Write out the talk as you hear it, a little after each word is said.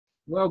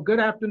Well, good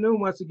afternoon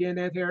once again,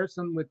 Ed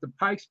Harrison with the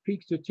Pikes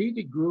Peak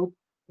Strategic Group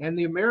and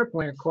the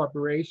AmeriPlan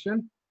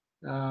Corporation.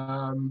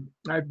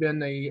 I've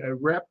been a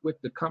rep with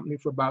the company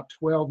for about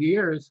 12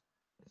 years,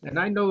 and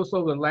I noticed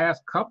over the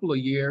last couple of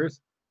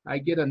years, I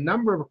get a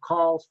number of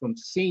calls from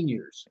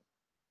seniors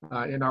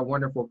in our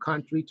wonderful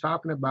country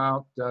talking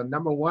about,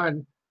 number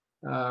one,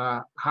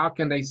 how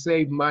can they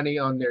save money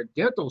on their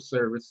dental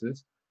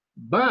services,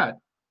 but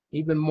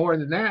even more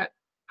than that,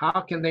 how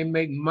can they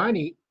make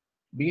money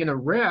being a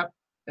rep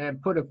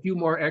and put a few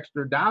more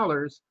extra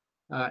dollars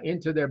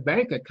into their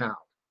bank account.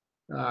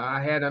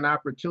 I had an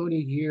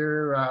opportunity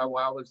here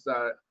while I was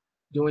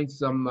doing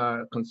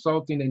some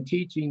consulting and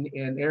teaching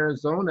in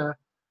Arizona,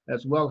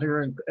 as well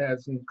here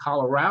as in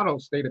Colorado,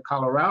 state of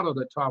Colorado,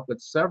 to talk with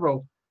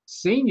several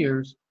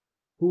seniors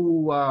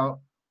who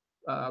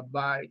who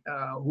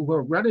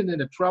are running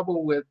into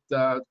trouble with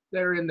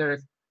they're in their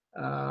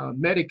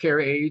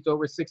Medicare age,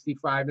 over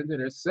 65, into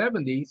their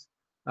 70s.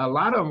 A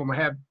lot of them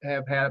have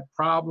had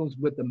problems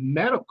with the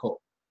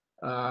medical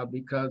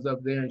because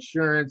of their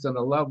insurance and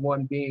a loved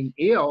one being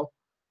ill,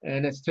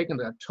 and it's taken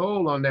a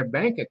toll on their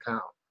bank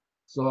account.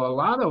 So a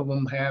lot of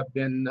them have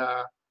been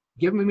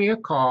giving me a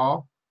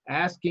call,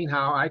 asking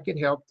how I could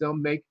help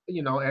them make,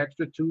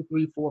 extra $200,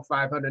 $300, $400,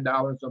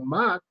 $500 a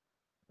month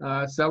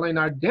selling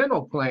our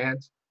dental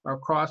plans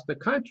across the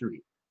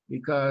country,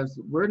 because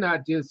we're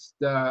not just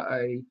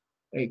a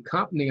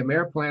company.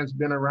 AmeriPlan's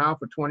been around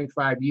for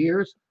 25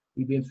 years.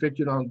 We've been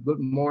featured on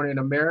Good Morning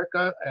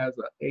America as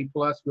an A+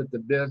 with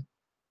the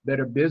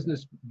Better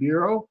Business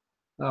Bureau.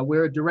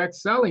 We're a direct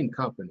selling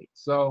company.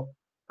 So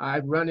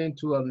I've run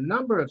into a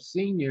number of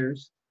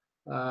seniors,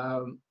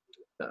 males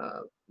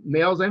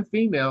and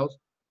females,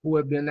 who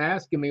have been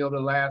asking me over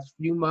the last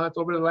few months,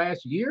 over the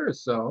last year or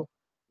so,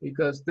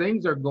 because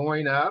things are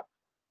going up.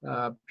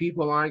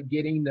 People aren't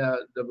getting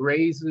the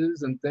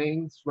raises and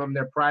things from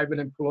their private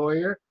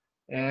employer.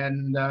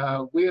 And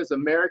we as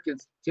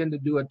Americans tend to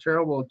do a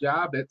terrible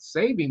job at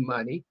saving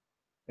money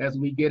as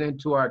we get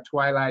into our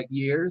twilight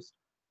years.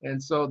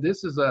 And so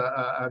this is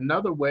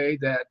another way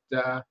that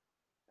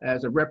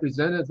as a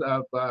representative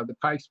of the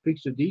Pikes Peak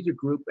Strategic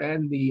Group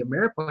and the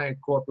AmeriPlan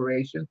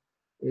Corporation,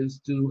 is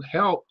to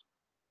help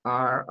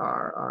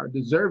our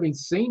deserving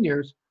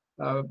seniors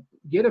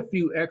get a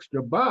few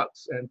extra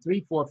bucks. And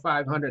 $300,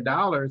 $400,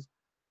 $500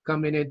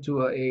 coming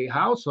into a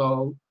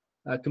household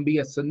can be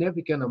a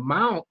significant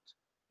amount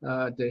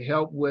to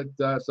help with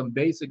some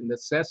basic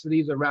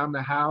necessities around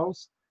the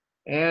house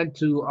and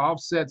to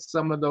offset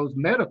some of those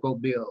medical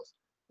bills.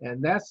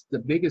 And that's the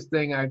biggest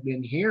thing I've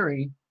been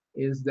hearing,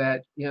 is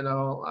that,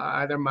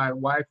 either my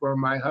wife or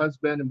my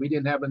husband, and we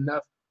didn't have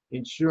enough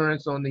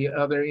insurance on the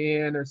other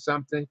end or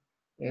something,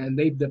 and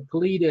they've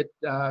depleted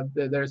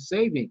their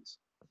savings.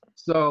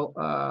 So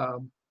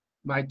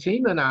my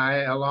team and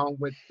I, along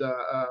with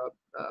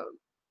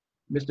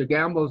Mr.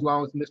 Gamble, as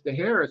long as Mr.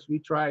 Harris, we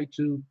try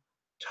to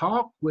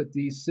talk with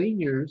these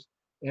seniors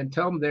and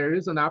tell them there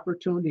is an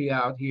opportunity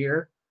out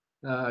here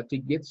to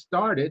get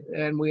started.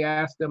 And we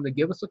ask them to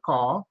give us a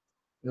call,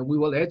 and we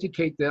will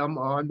educate them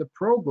on the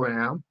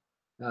program.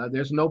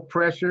 There's no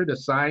pressure to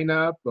sign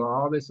up or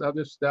all this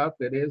other stuff.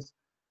 It is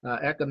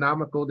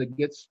economical to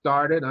get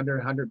started, under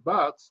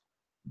 $100,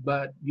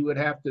 but you would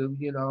have to,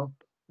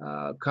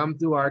 come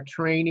through our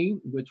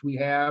training, which we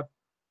have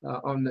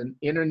on the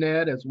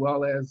internet, as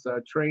well as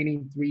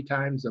training 3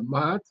 times a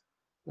month.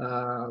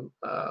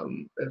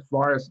 As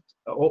far as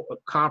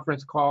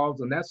conference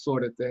calls and that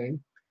sort of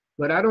thing.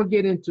 But I don't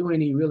get into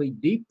any really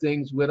deep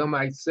things with them.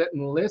 I sit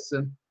and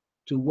listen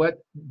to what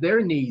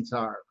their needs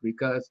are,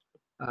 because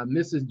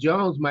Mrs.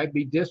 Jones might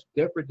be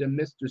different than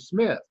Mr.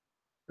 Smith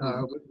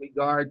with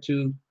regard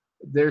to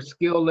their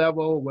skill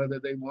level, whether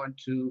they want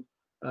to,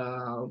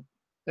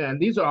 and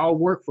these are all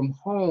work from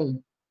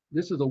home.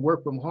 This is a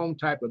work from home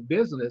type of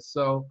business.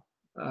 So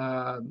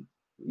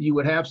you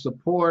would have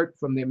support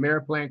from the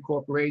AmeriPlan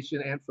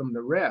Corporation and from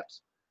the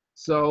reps.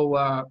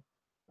 So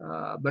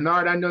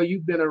Bernard, I know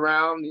you've been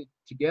around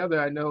together.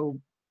 I know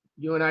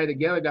you and I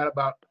together got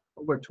about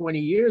over 20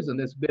 years in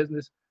this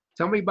business.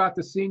 Tell me about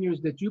the seniors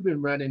that you've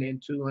been running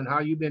into and how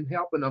you've been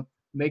helping them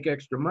make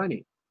extra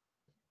money.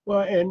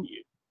 Well, and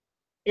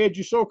Ed,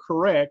 you're so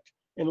correct.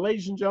 And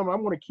ladies and gentlemen,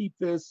 I'm going to keep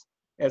this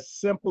as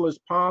simple as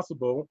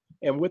possible.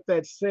 And with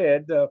that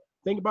said,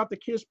 think about the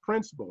KISS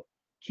principle.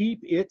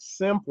 Keep it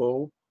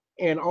simple.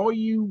 And all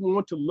you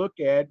want to look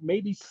at,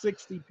 maybe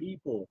 60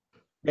 people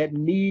that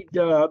need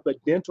the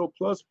Dental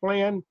Plus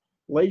plan,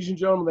 ladies and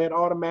gentlemen, that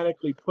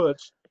automatically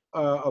puts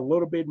a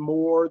little bit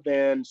more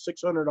than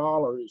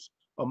 $600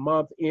 a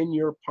month in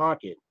your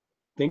pocket.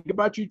 Think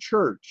about your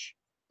church,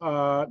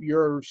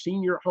 your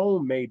senior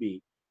home,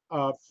 maybe,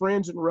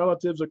 friends and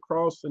relatives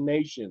across the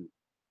nation.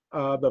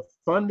 The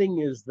funding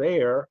is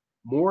there.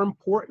 More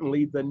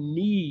importantly, the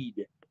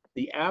need,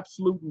 the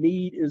absolute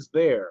need is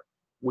there.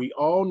 We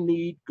all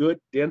need good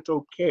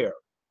dental care.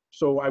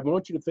 So I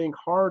want you to think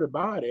hard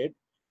about it.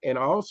 And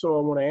also,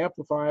 I want to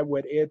amplify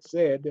what Ed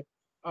said.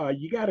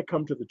 You got to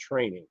come to the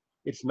training.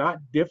 It's not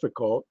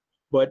difficult,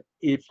 but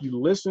if you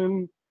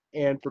listen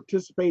and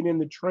participate in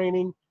the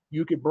training,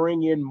 you could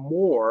bring in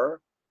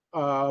more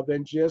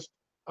than just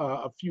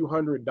a few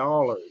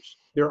 $100s.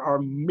 There are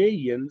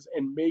millions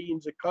and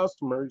millions of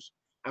customers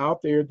out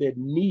there that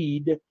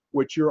need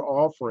what you're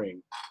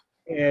offering.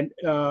 And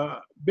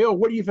Bill,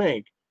 what do you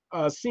think?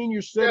 Senior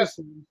Yes,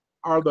 citizens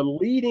are the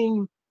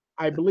leading,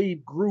 I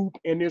believe, group,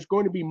 and there's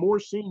going to be more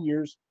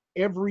seniors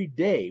every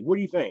day. What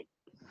do you think?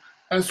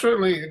 I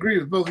certainly agree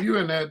with both you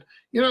and Ed.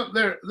 You know,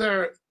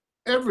 they're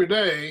every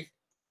day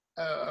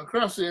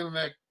across the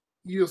internet,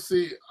 you'll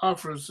see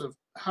offers of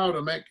how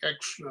to make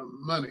extra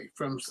money,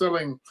 from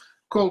selling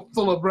quote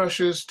full of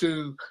brushes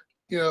to,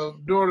 you know,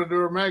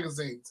 door-to-door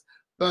magazines.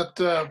 But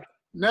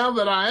now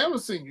that I am a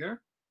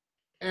senior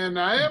and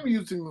I am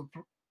using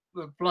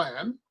the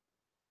plan,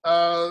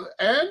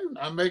 and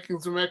I'm making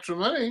some extra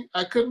money,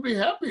 I couldn't be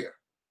happier.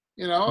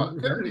 You know, I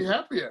couldn't be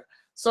happier.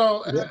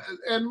 So, Yeah.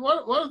 and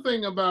one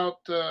thing about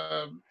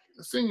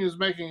seniors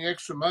making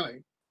extra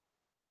money,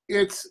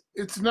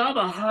 it's not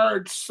a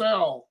hard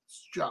sell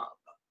job.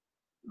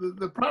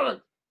 The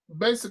product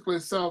basically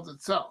sells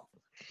itself.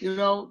 You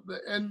know,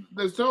 and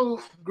there's no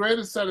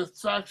greater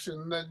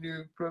satisfaction that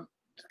you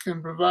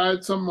can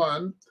provide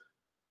someone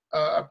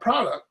a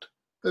product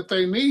that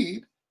they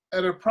need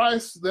at a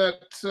price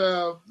that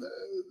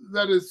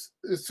that is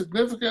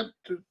significant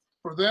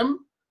for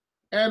them,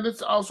 and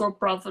it's also a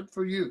profit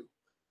for you.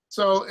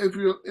 So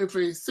if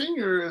a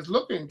senior is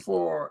looking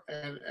for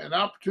an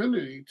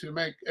opportunity to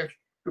make extra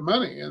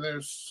money, and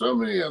there's so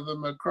many of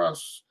them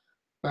across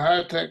the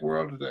high tech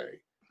world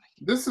today,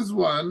 this is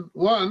one.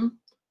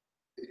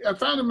 I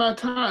found in my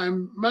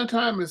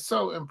time is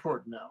so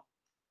important now.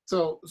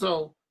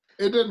 So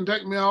it doesn't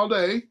take me all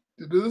day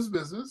to do this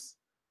business.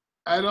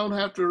 I don't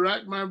have to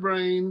rack my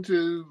brain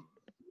to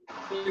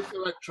place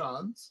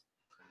electrons.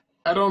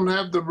 I don't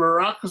have the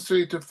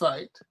bureaucracy to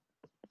fight,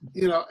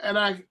 you know, and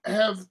I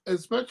have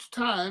as much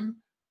time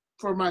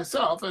for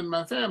myself and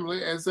my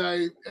family as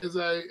I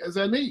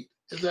need,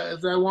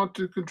 as I want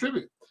to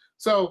contribute.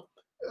 So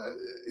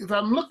if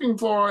I'm looking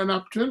for an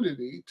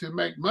opportunity to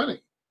make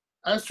money,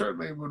 I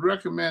certainly would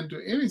recommend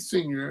to any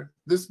senior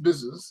this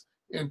business,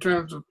 in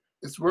terms of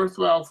it's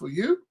worthwhile for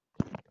you.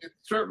 It's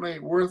certainly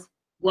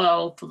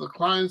worthwhile for the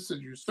clients that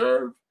you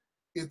serve.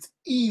 It's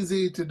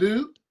easy to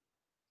do,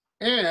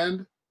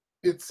 and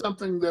it's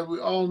something that we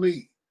all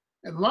need.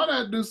 And why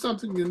not do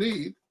something you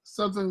need,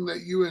 something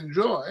that you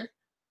enjoy,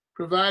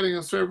 providing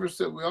a service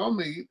that we all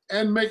need,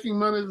 and making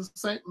money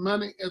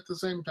at the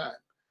same time.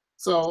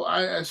 So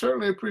I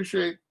certainly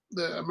appreciate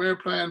the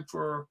AmeriPlan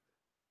for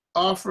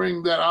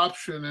offering that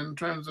option, in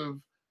terms of,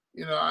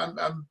 you know,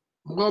 I'm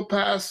well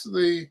past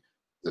the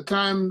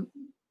time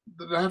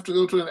that I have to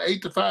go to an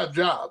 8 to 5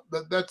 job,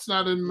 but that's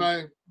not in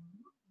my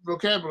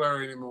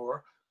vocabulary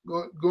anymore.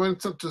 Going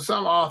to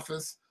some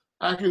office,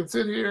 I can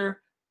sit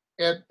here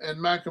at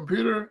my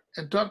computer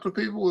and talk to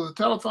people with a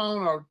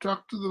telephone, or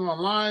talk to them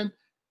online,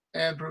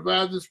 and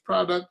provide this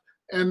product.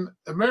 And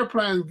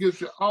AmeriPlan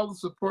gives you all the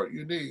support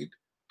you need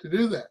to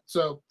do that.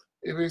 So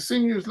if a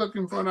senior is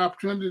looking for an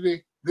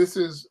opportunity, this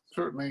is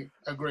certainly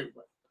a great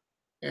one.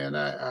 And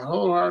I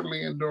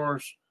wholeheartedly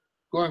endorse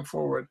going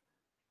forward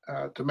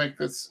to make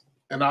this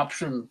an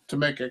option to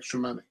make extra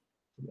money.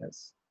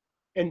 Yes.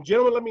 And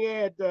gentlemen, let me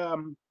add,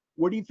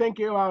 what do you think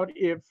about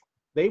if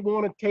they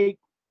want to take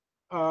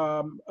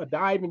a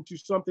dive into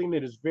something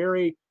that is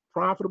very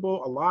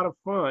profitable, a lot of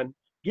fun?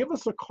 Give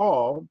us a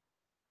call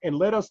and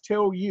let us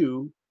tell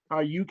you how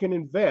you can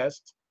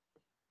invest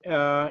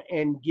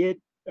and get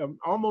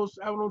almost,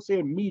 I won't say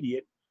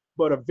immediate,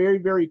 but a very,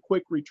 very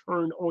quick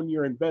return on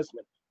your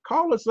investment.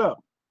 Call us up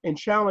and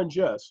challenge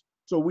us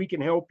so we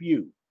can help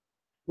you.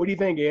 What do you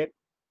think, Ed?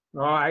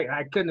 Oh,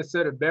 I couldn't have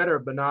said it better,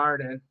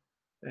 Bernard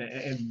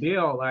and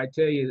Bill. I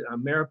tell you,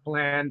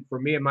 AmeriPlan for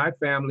me and my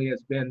family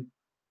has been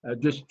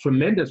just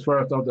tremendous for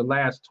us over the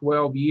last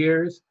 12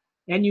 years.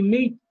 And you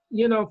meet,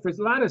 you know, for a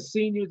lot of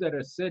seniors that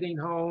are sitting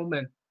home,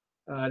 and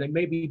they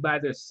may be by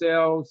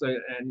themselves,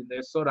 and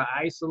they're sort of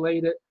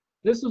isolated.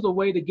 This is a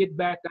way to get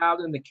back out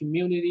in the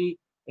community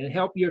and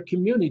help your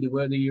community,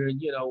 whether you're,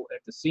 you know,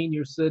 at the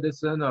senior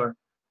citizen or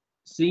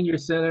senior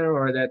center,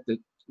 or at the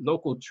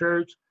local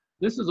church.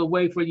 This is a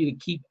way for you to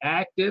keep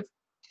active,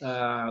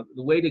 the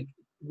way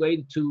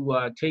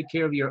to take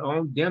care of your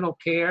own dental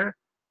care,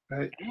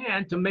 Right.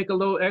 and to make a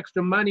little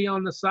extra money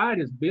on the side,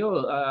 as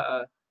Bill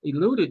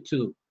alluded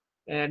to.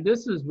 And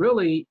this is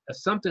really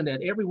something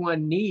that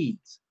everyone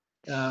needs.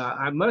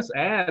 I must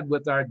add,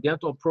 with our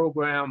dental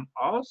program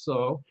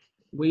also,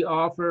 we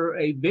offer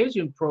a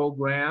vision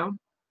program,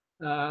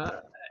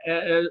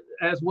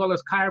 as well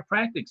as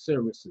chiropractic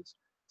services.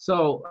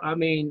 So, I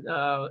mean,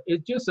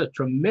 it's just a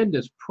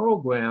tremendous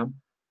program.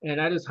 And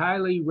I just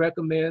highly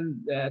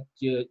recommend that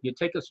you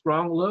take a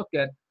strong look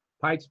at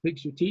Pikes Peak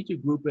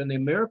Strategic Group and the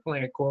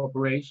AmeriPlan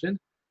Corporation,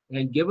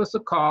 and give us a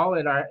call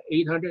at our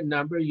 800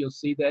 number. You'll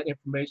see that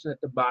information at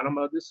the bottom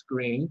of the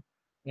screen.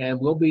 And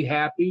we'll be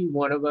happy,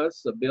 one of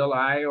us, Bill,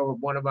 I, or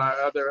one of our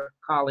other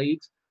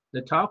colleagues,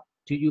 to talk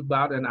to you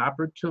about an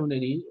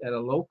opportunity at a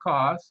low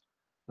cost,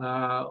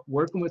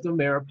 working with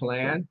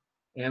AmeriPlan,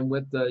 and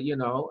with you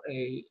know,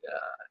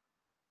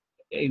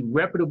 a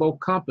reputable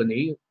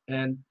company,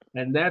 and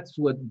that's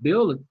what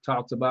Bill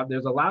talks about.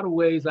 There's a lot of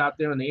ways out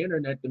there on the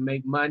internet to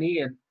make money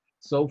and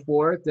so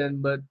forth,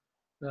 and but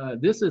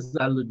this is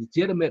a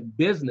legitimate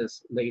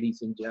business,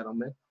 ladies and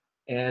gentlemen,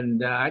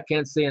 and I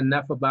can't say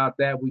enough about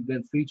that. We've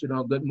been featured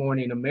on Good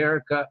Morning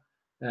America.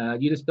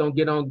 You just don't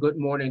get on Good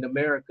Morning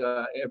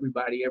America,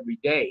 everybody, every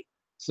day.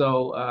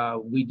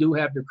 So we do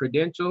have the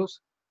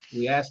credentials.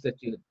 We ask that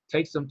you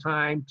take some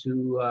time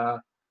to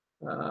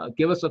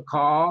give us a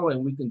call,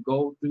 and we can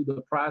go through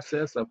the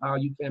process of how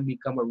you can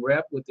become a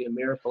rep with the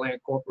AmeriPlan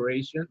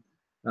Corporation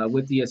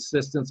with the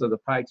assistance of the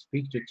Pikes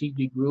Peak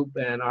Strategic Group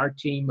and our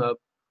team of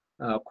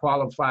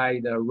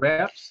qualified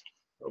reps.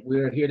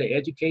 We're here to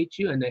educate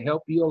you and to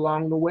help you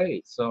along the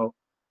way. So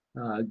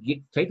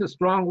take a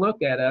strong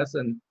look at us,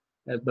 and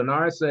as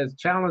Bernard says,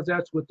 challenge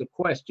us with the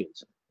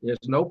questions. There's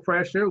no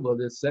pressure. We'll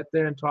just sit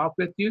there and talk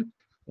with you.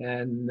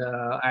 And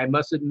I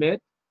must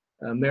admit,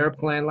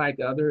 AmeriPlan, like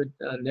other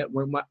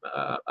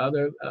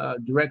other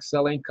direct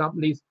selling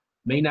companies,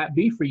 may not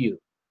be for you,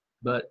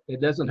 but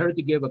it doesn't hurt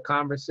to give a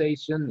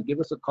conversation, give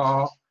us a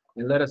call,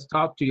 and let us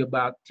talk to you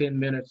about 10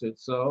 minutes or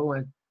so,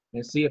 and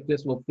see if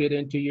this will fit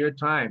into your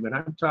time. And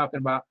I'm talking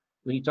about,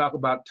 when you talk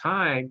about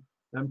time,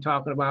 I'm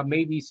talking about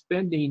maybe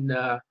spending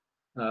a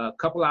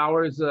couple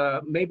hours,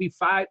 maybe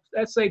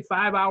let's say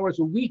 5 hours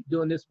a week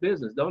doing this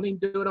business. Don't even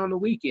do it on the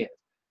weekends.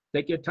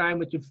 Take your time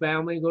with your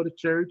family, go to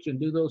church and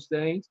do those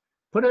things.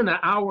 Put in an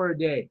hour a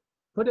day.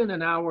 Put in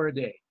an hour a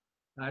day.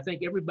 I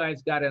think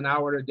everybody's got an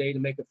hour a day to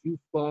make a few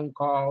phone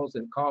calls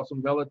and call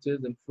some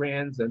relatives and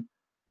friends and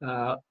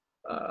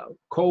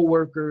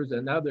co-workers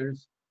and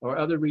others or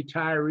other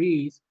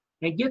retirees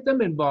and get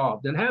them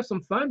involved and have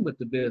some fun with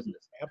the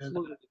business.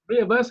 Absolutely. The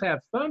 3 of us have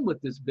fun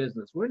with this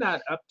business. We're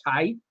not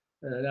uptight.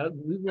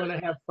 We want to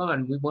have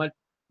fun. We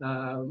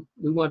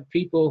want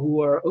people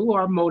who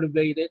are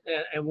motivated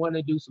and want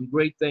to do some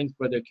great things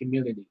for their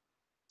community.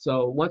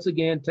 So once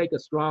again, take a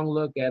strong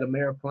look at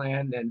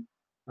AmeriPlan, and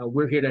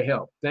we're here to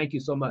help. Thank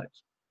you so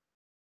much.